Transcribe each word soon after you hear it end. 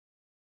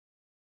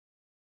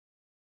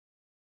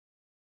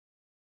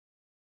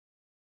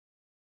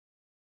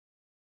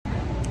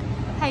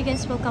Hi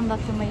guys, welcome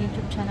back to my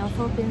YouTube channel.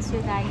 Philippines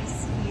you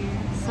guys here.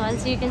 So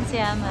as you can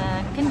see, I'm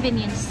a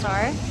convenience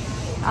store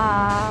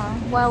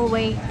while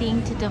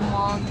waiting to the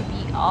mall to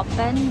be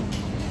open.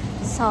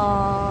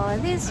 So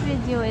this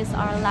video is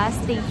our last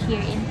day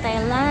here in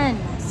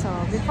Thailand. So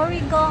before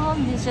we go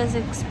home, we just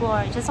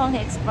explore,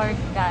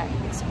 guys.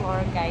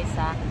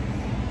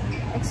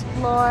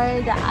 Explore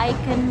the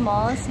Icon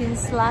Mall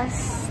since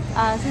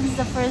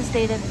the first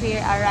day that we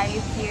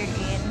arrived here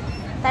in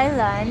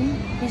Thailand.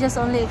 We're just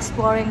only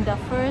exploring the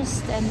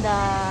first and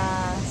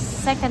the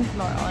second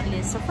floor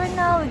only. So for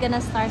now, we're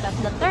gonna start at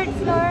the third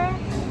floor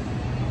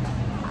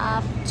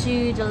up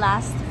to the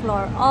last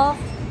floor of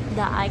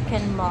the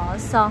Icon Mall.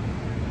 So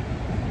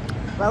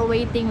while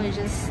waiting, we're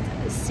just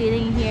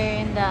sitting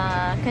here in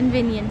the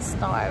convenience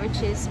store,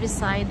 which is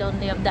beside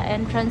only of the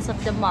entrance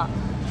of the mall.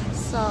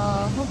 So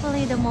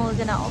hopefully the mall is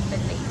gonna open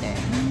later.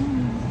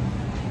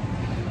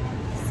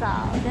 So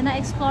we're gonna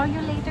explore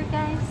you later,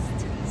 guys.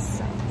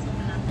 So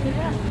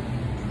yeah.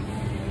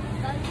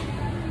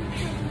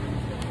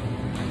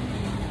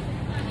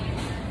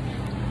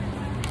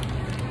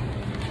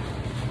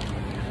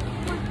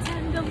 What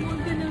time the mall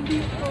gonna be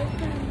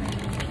open?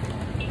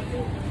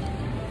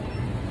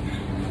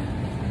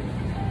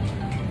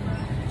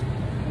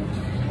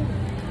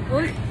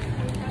 Uy!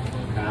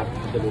 ครับ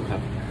จะดูครั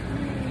บ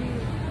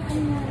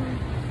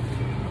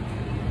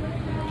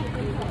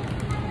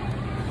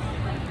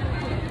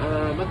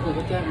เมื่อคืนเข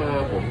าแจ้งมา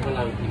ผมกำ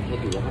ลังพิมพ์เคส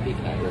อยู่แล้วครับพี่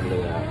แขกลงเรื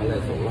อเขาเลย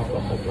ส่งรอบกั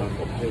บผมว่าผ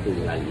มให้ดู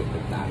รายละเอียด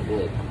ต่างๆด้ว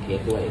ยทำเค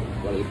สด้วย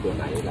ว่าลิฟต์ตัวไ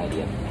หนรายละเ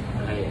อียด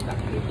ให้จาก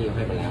ทางที่ใ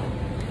ห้มาแล้ว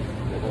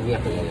แล้วก็เงียบ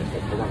ไปเลยผ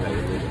มเขาว่าไงไ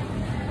ม่รู้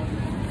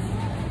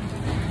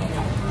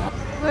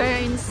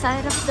We're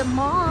inside of the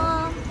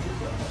mall.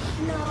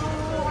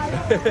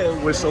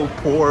 We're so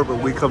poor, but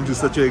we come to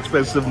such an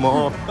expensive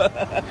mall.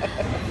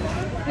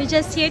 We're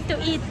just here to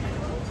eat.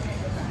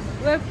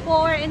 We're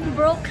poor and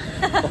broke.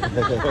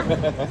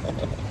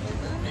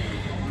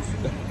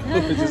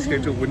 We just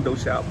came to a window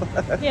shop.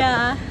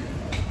 Yeah.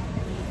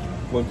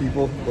 When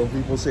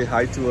people say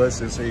hi to us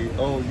and say,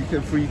 "Oh, you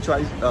can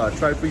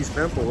try free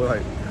sample," we're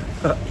like,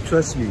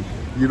 "Trust me,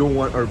 you don't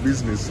want our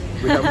business.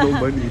 We have no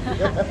money."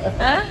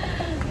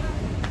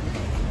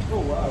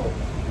 Oh wow.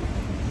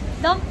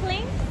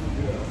 Dumpling?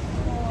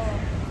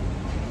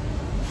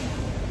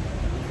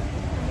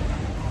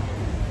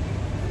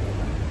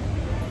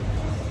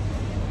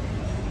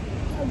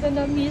 I'm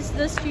gonna miss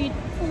the street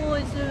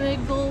food when I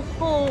go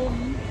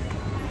home.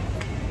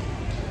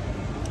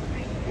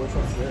 What's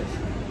upstairs?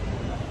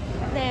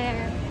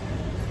 There.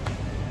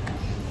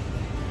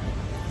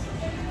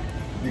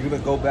 You're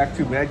gonna go back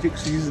to Magic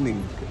Seasoning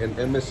and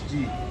MSG.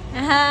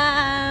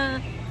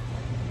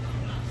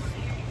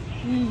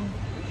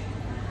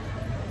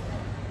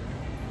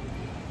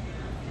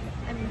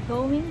 I'm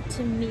going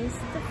to miss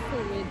the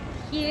food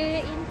here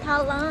in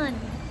Thailand.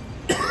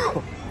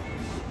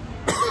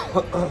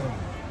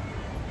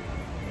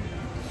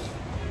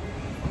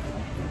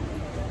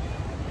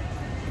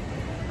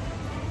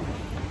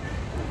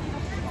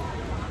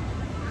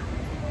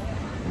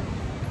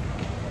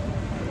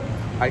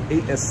 I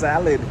ate a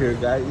salad here,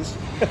 guys.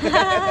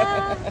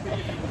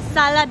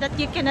 Salad that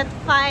you cannot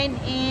find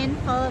in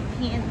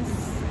Philippines.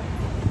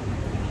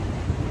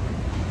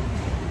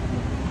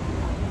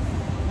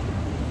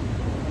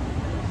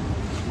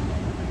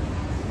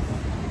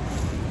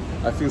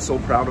 I feel so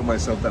proud of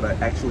myself that I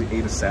actually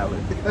ate a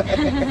salad.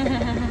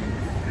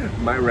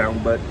 My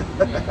round butt.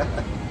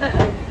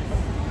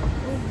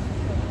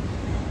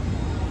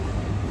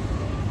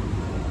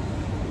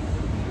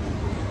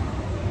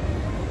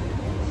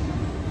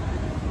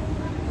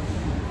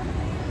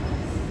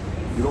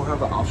 You don't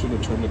have the option to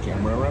turn the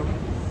camera around?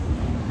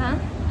 Huh?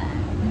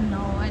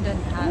 No, I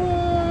don't have.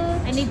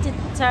 What? I need to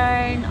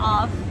turn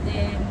off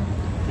then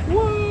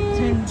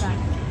turn back.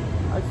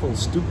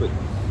 iPhone's stupid.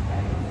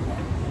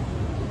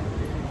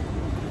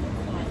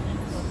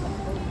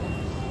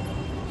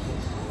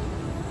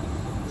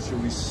 Should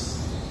we?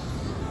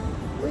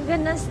 We're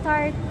gonna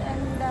start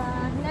on the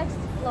next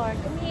floor.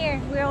 Come here.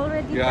 We're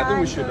already Yeah, I think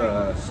we done should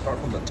already. start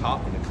from the top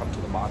and then come to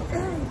the bottom.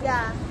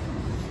 Yeah.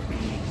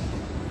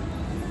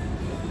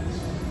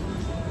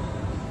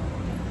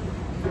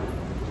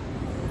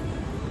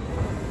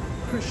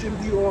 Christian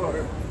Dior.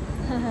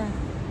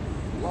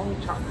 Long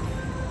time.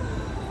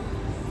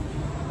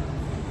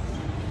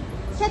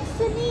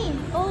 Chatsuni.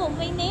 Oh,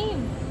 my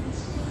name.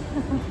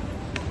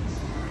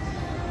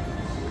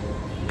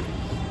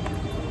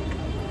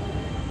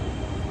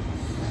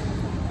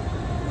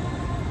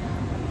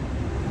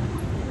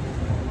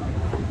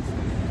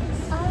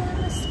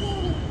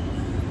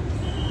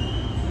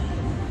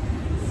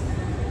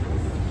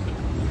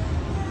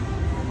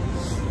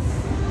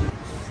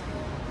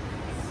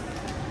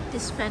 To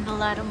spend a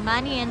lot of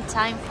money and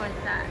time for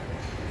that.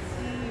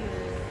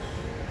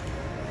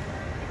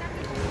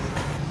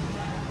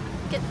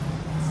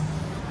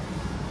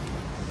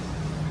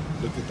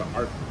 Look at the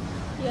art.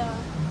 Yeah.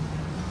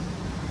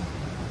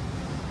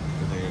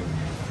 And then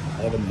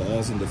all the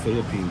malls in the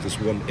Philippines, just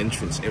one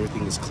entrance,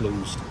 everything is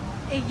closed.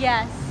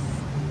 Yes.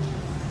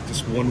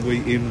 Just one way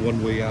in,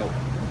 one way out.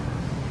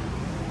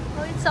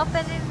 Oh, it's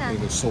opening now.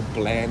 And it's so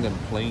bland and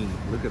plain.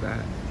 Look at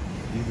that.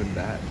 Even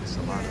that is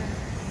a lot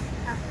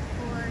of.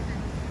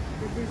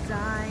 For the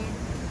design.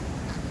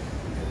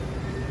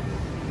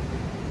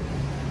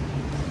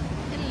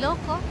 El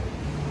loco.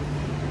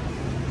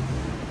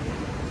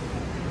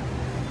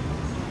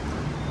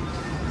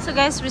 So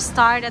guys, we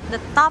start at the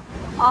top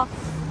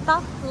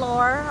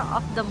floor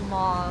of the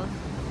mall.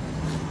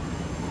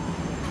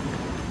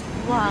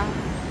 Wow.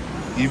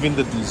 Even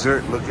the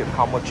dessert, look at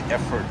how much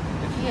effort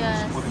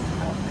Yes. it's put into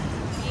that.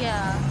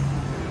 Yeah.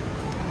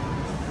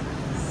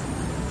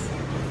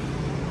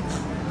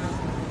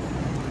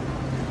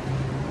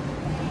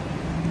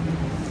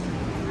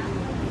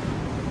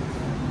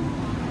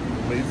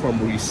 Made from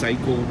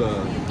recycled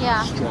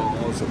Yeah.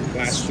 straws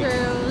and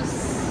Screws.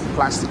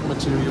 plastic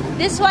material.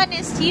 This one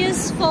is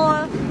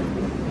useful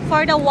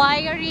for the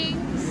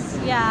wirings.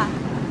 Yeah.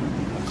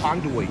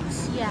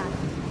 Conduits. Yeah.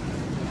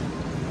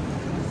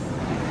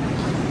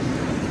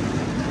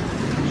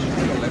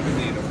 Like a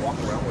lemonade and walk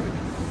around with it.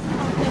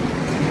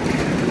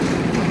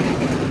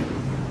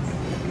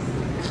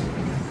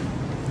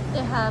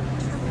 They have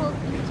triple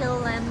pickle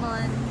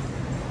lemon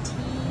tea.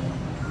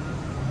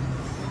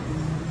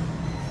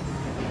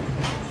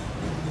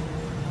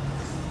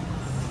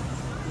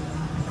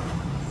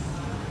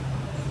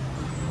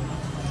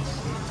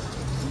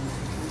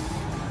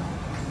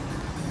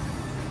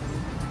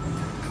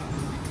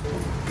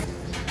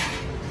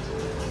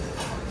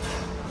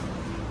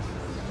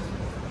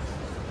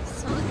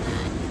 So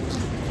good.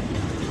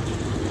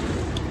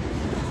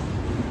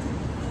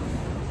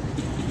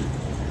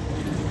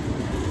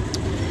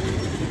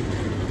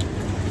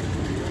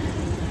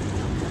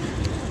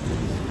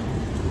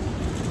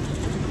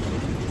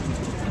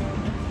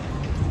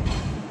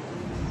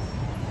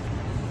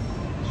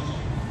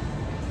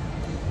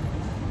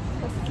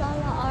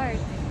 Masala art.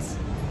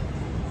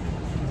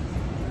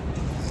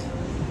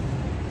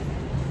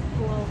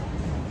 Wow.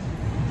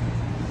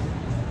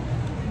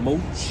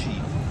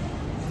 Mochi.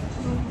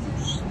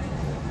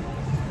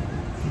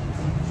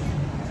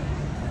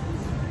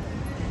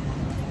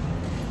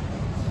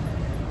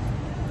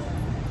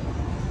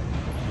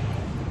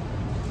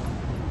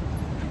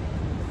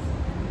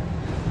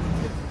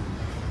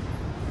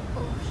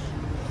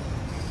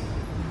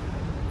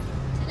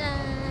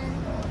 Ta-da!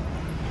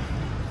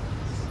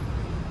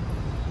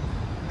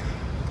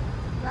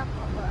 Black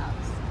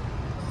blouse.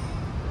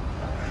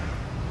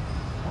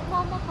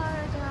 Mama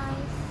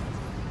Paradise.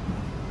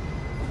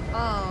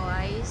 Oh,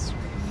 ice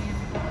cream.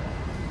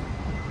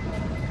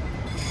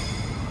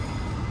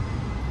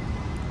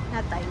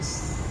 Not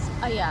ice.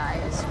 Oh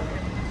yeah, ice cream.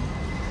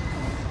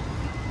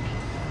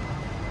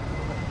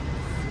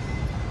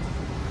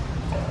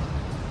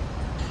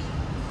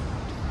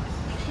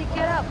 Pick it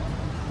up.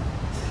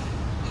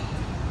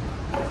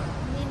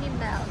 Mini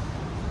belt.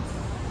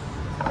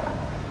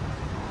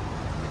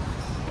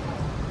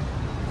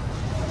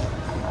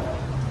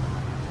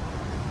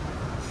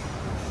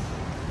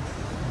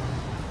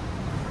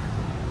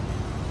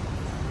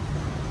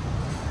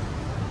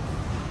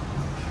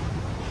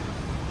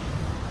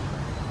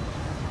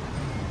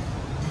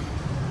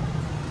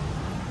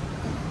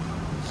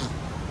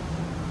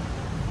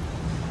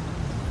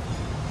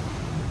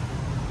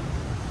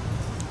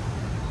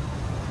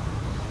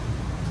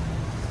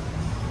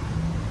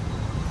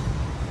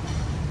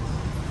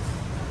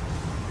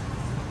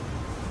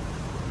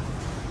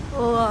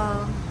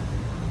 Wow.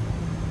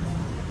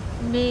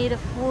 Made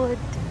of wood.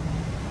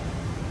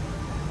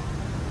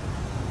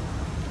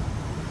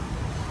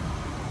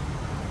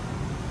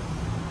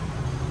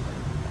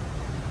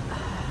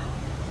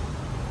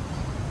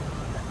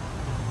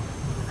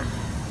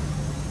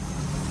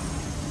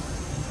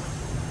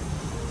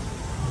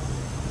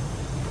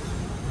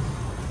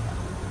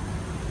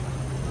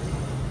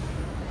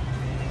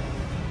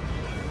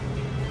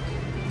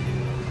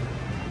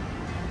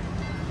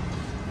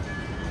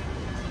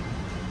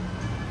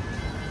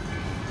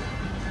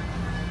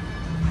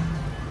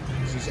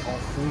 This is all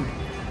food.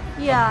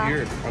 Yeah. Up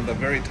here on the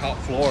very top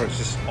floor is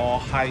just all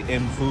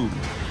high-end food.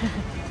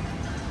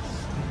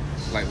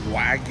 Like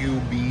Wagyu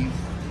beef,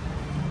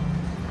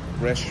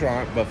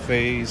 restaurant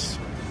buffets.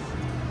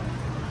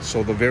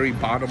 So the very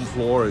bottom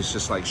floor is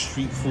just like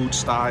street food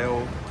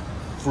style,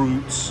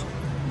 fruits,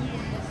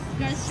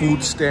 Yes.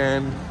 food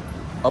stand.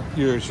 Up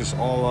here is just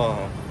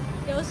all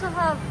They also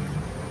have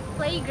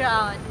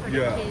playground for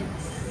Yeah. the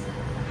kids.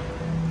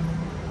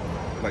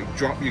 like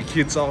drop your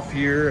kids off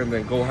here and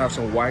then go have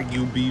some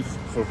Wagyu beef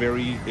for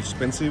very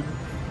expensive,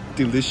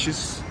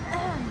 delicious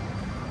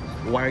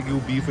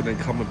Wagyu beef, and then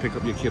come and pick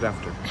up your kid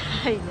after.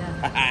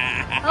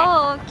 Yeah.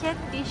 Oh,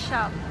 candy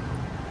shop.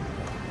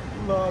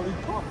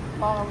 Lollipop,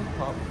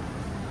 lollipop,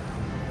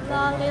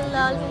 Lolly,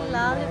 lolly,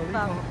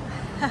 lollipop.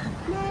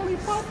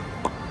 lollipop.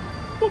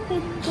 Bum,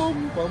 bum,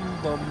 bum, bum,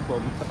 bum,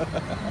 bum.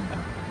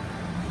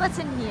 What's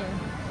in here?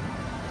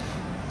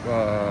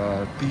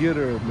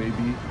 Theater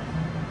maybe.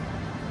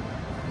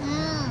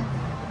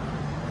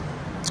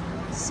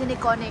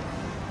 Cineconic.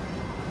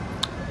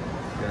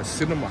 Yeah,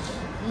 cinema.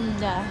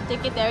 Yeah,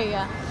 ticket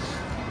area.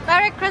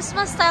 Merry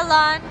Christmas,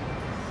 Thailand.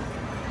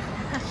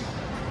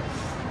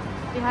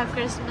 We have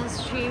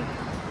Christmas tree.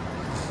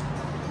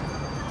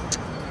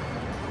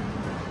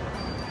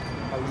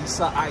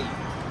 Alisa Ai.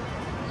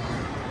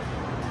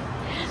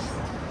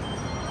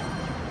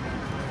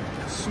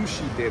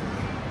 Sushi Den.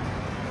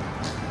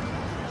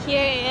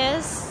 Here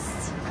is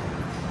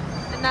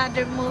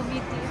another movie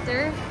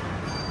theater.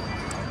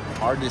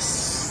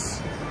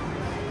 Artists.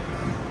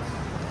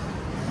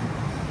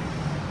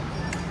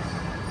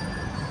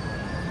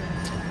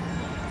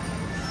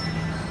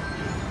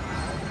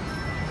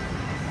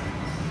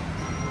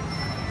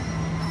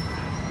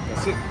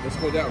 That's it. Let's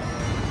go down.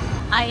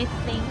 I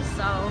think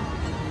so.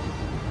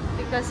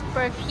 Because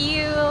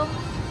perfume.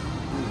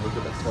 Ooh, look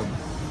at that sun.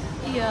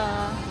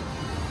 Yeah.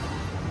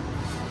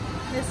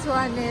 This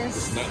one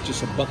It's is. not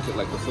just a bucket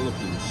like the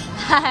Philippines.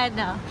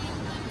 No.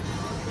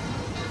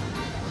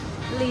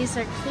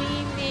 Laser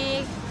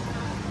clinic.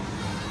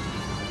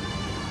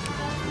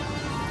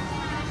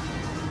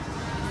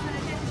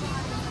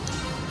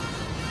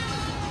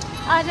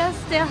 Oh, they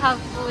still have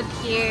food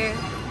here.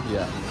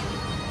 Yeah.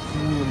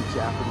 Premium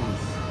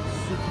Japanese.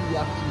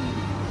 Sukiyaki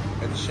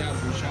and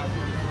shabu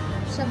shabu.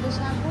 Shabu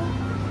shabu?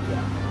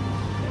 Yeah.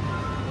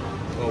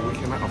 Well, we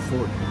cannot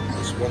afford.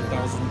 It's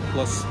 1,000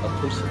 plus a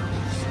person.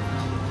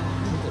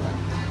 Look at that.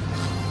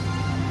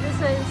 This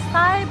is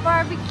Thai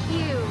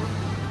barbecue.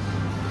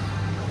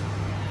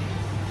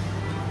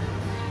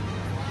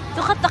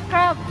 Look at the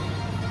crab.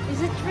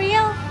 Is it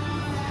real?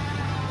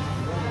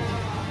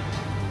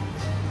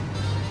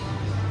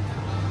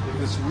 If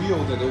it's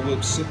real, then it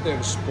would sit there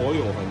and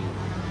spoil, honey.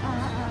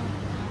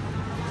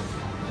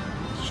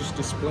 It's just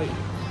display.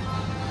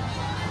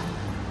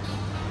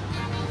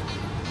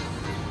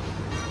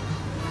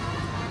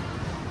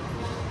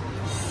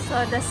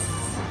 So this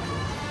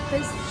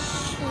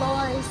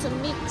floor is a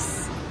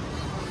mix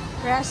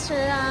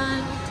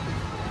restaurant,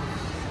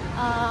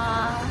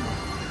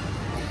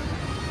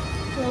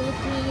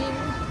 clothing,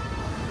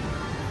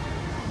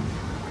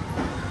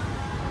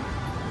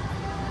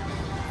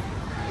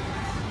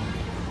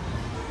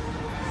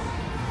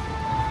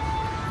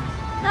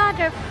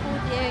 another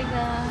food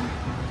area.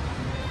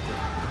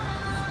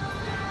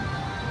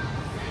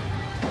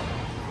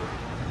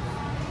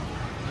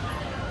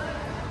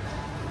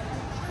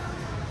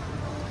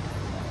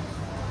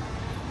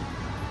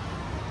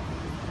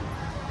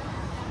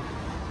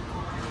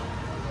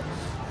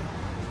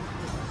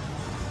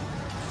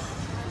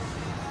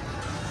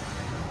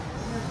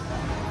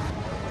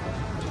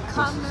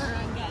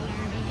 Camera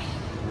gallery.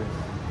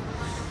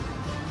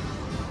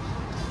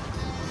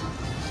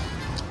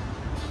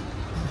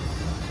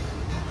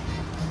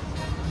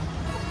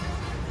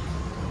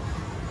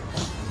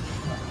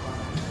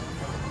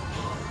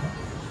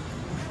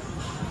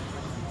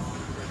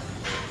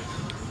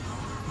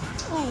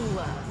 Ooh.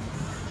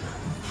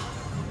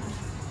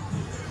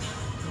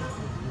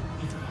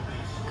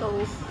 Go.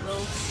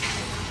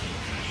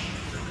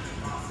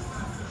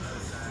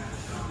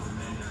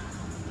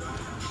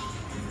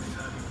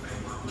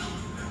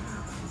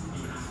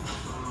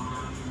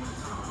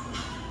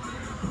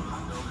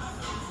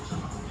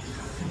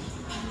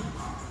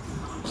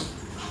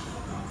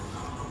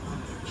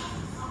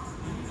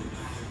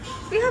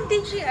 We have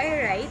DJI,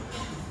 right?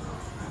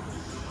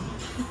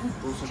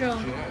 True.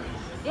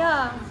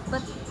 Yeah,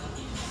 but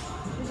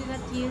we did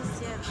not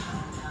use yet.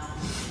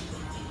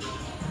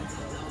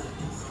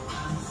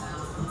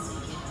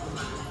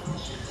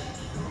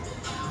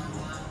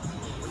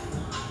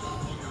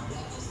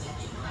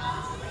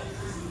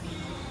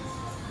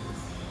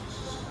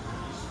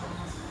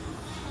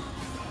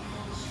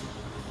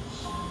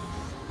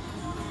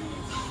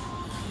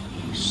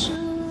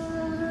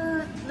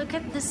 Shoot! Look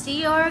at the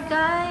CR,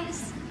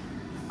 guys.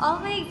 Oh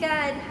my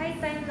god, hi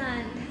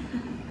Thailand.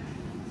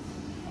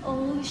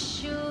 Oh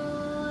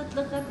shoot,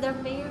 look at the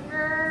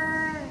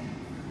mirror.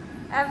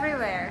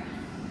 Everywhere.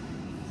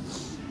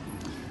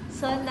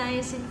 So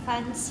nice and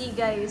fancy,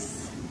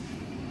 guys.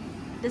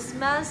 The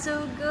smell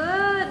so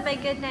good, my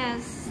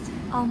goodness.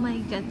 Oh my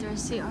god, their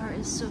CR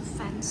is so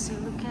fancy.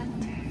 Look at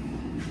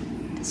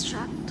the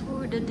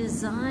structure, the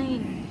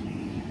design.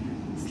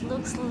 This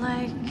looks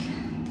like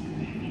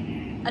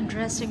a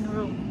dressing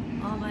room.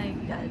 Oh my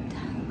god,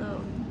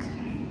 look.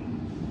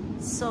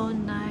 So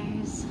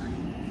nice.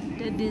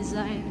 The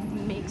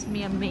design makes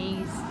me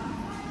amazed.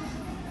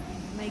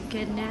 My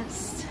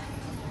goodness.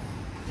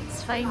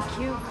 It's fine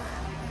cute.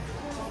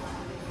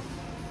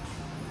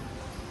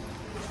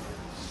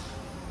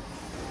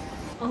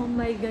 Oh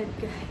my god,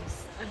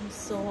 guys. I'm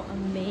so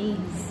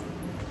amazed.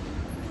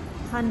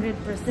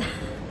 100%.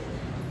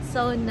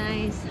 So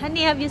nice.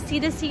 Honey, have you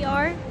seen the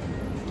CR?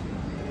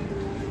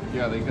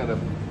 Yeah, they got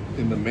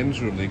in the men's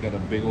room, they got a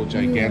big old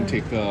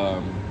gigantic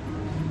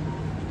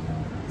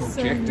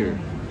projector.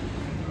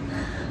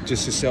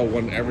 Just to sell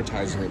one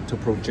advertisement, to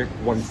project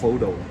one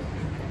photo.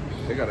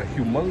 They got a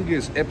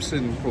humongous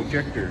Epson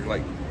projector,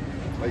 like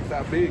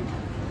that big.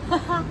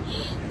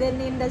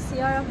 Then in the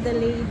CR of the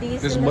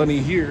ladies, There's money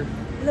here.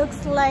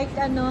 looks like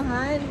a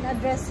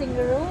dressing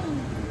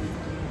room.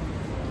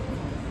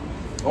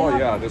 Oh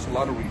yeah, there's a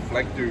lot of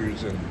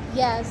reflectors and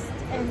Yes,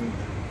 and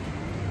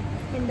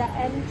in the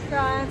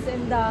entrance,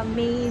 in the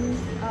main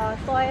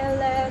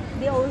toilet.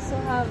 They also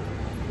have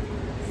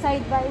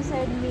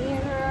side-by-side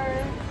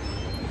mirror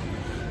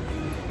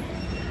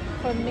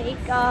for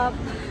makeup.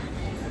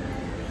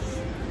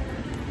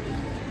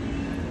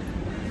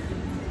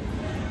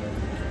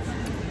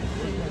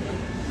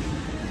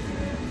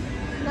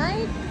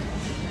 Night.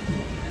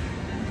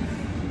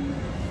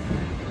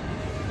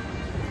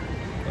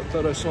 I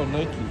thought I saw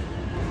Nike.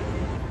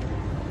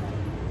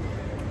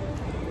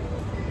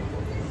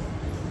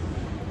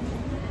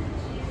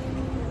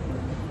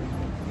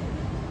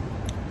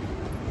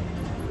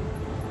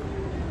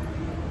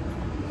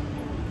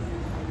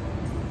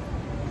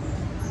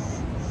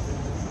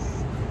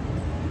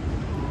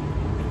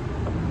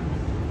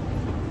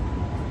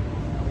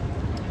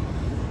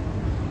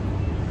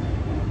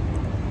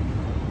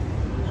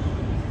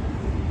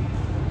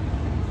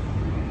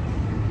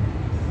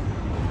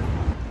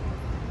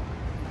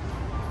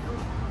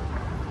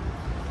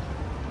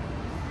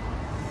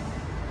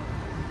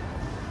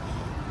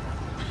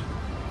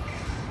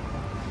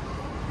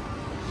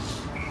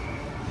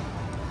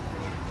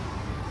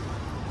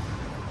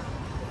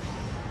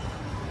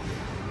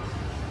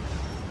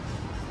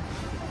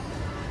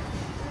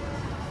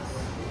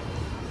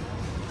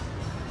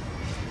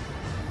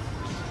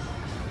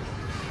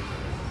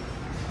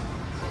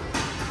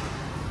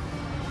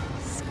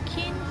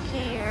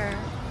 Skincare.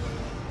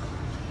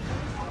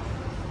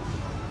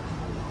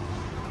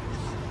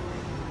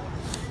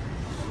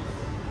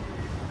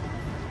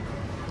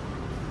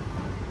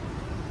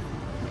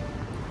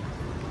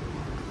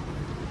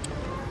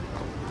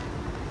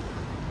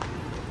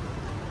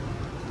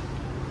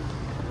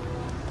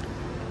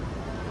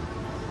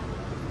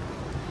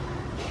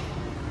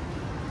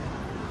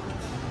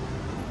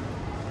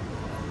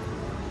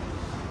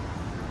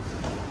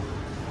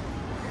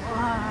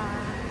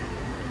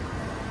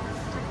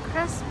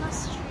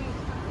 Christmas tree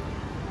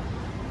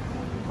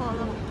full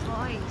of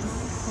toys.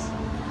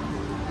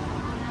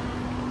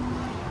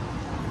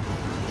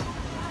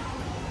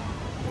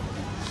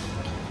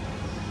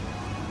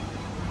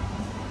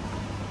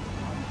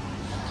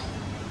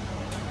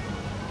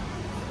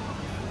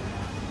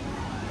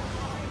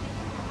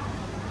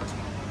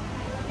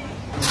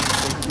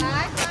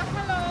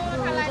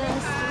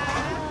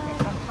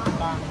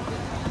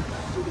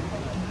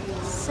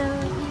 So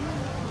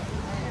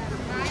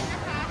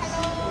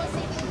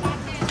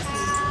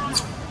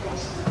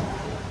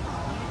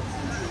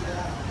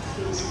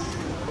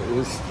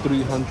It's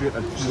 300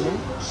 a kilo.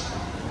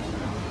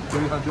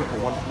 300 for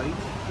one plate.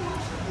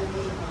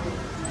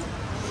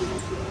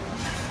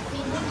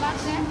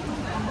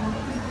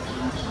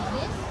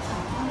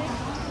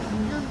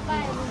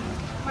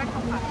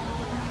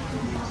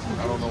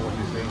 I don't know what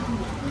you're saying.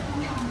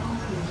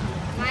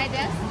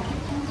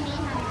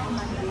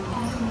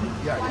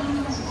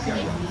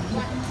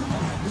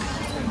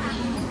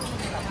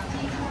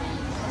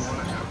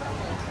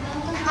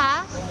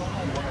 huh?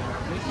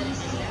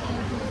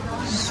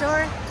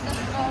 Sure.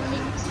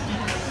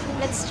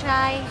 Let's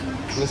try.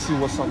 Let's see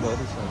what's on the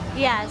other side.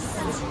 Yes.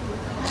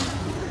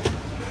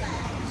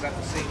 Is that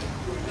the same?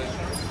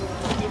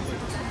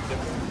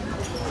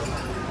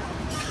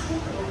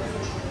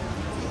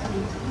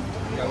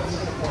 Yeah,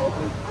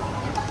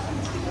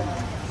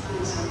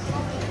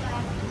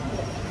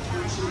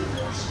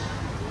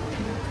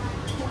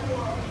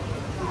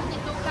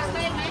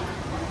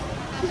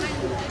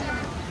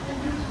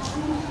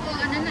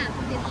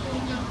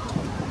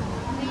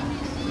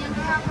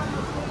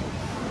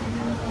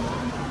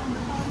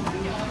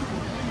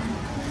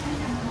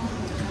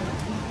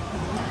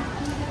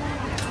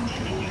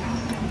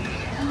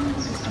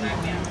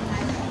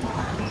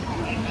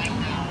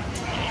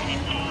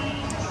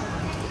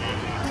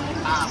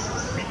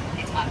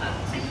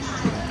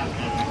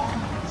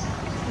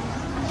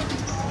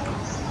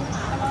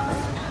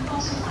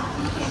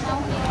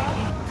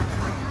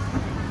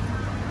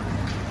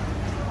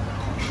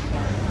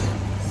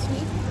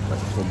 like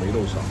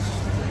tomato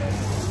sauce.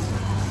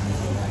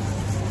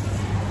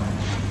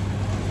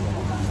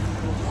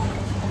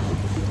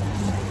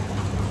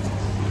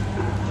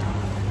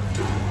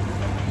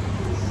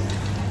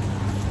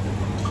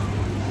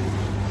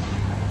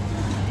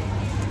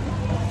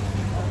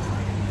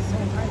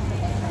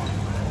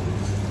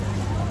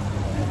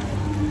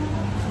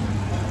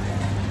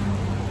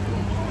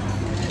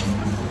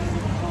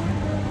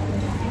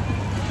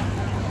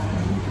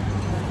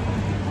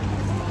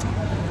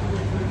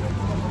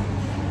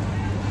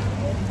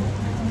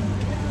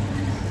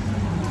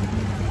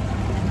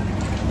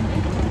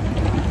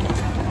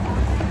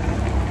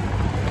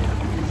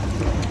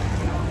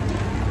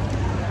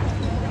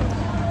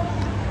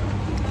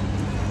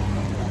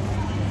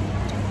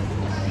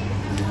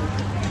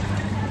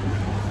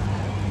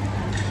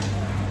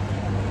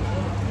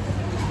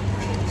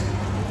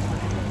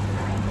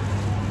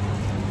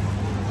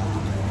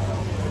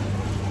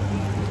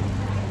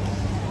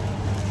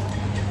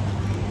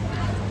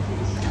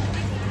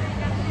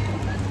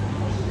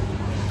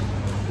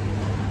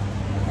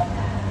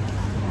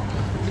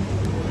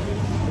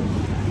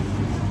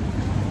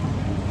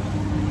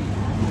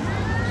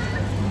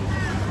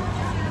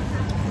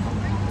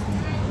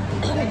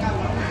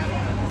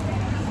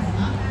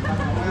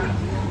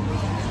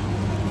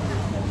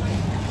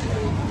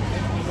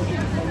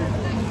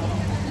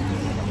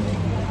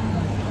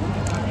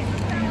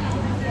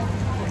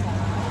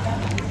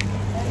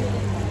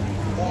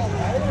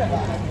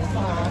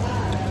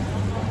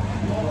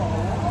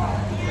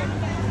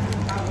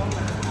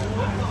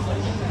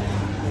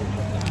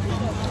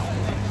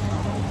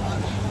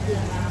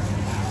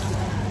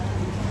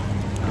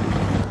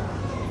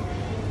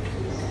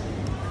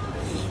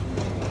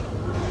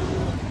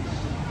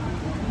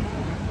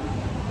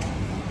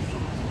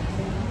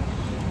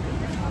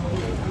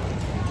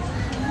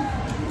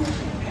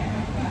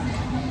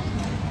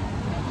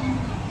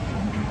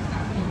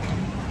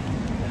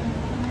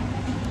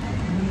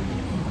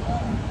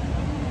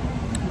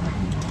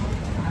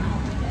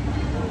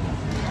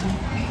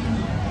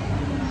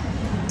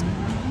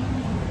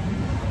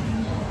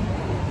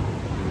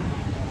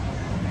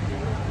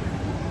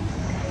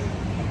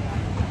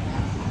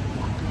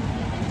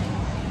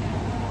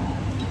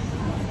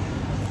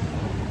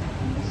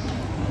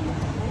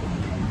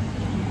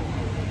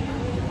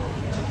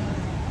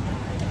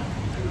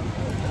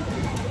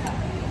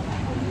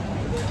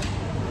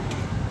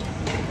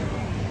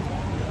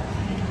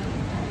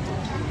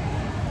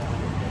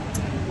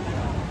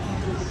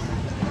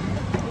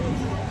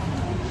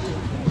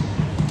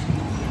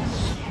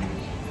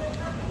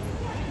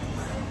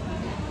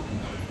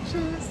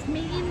 Just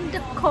me in the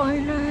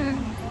corner.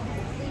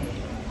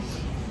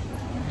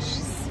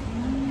 Just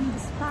me in the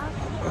spot.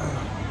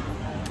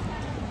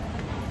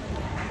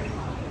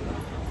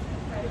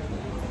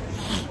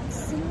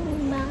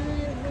 Sing my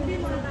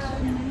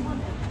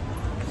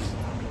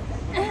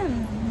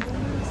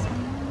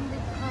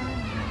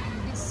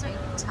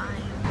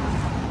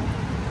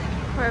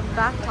we're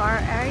back to our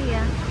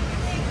area.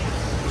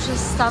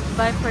 Just stopped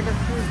by for the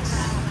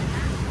foods.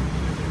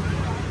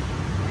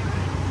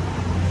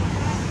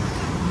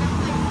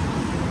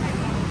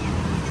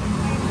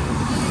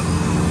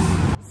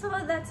 So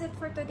that's it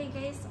for today,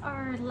 guys.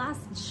 Our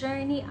last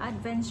journey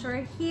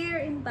adventure here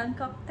in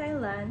Bangkok,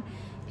 Thailand.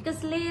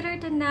 Because later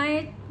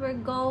tonight we're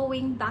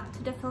going back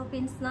to the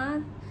Philippines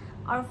now.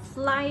 Our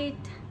flight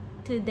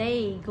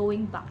today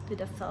going back to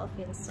the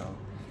Philippines. So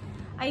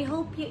I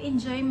hope you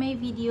enjoy my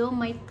video,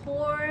 my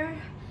tour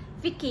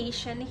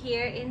vacation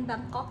here in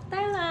Bangkok,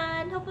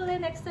 Thailand. Hopefully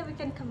next time we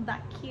can come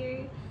back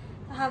here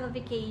to have a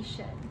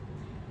vacation.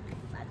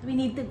 But we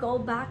need to go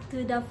back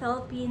to the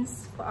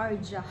Philippines for our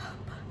job.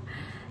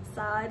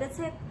 So that's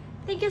it.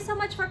 Thank you so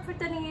much for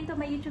tuning into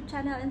my YouTube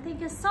channel, and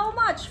thank you so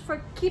much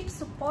for keep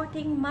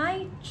supporting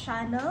my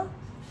channel,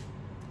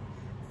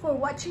 for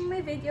watching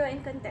my video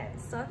and content.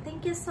 So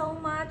thank you so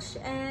much,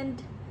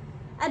 and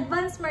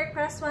advance Merry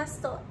Christmas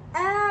to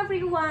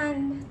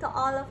everyone, to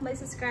all of my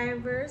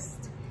subscribers.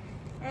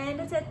 And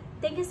that's it.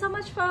 Thank you so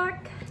much, for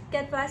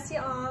God bless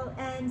you all,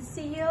 and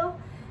see you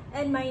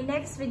in my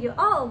next video.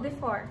 Oh,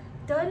 before,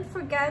 don't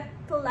forget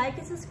to like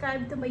and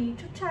subscribe to my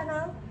YouTube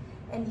channel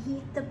and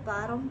hit the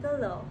button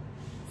below.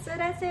 So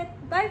that's it.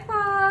 Bye,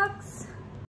 folks.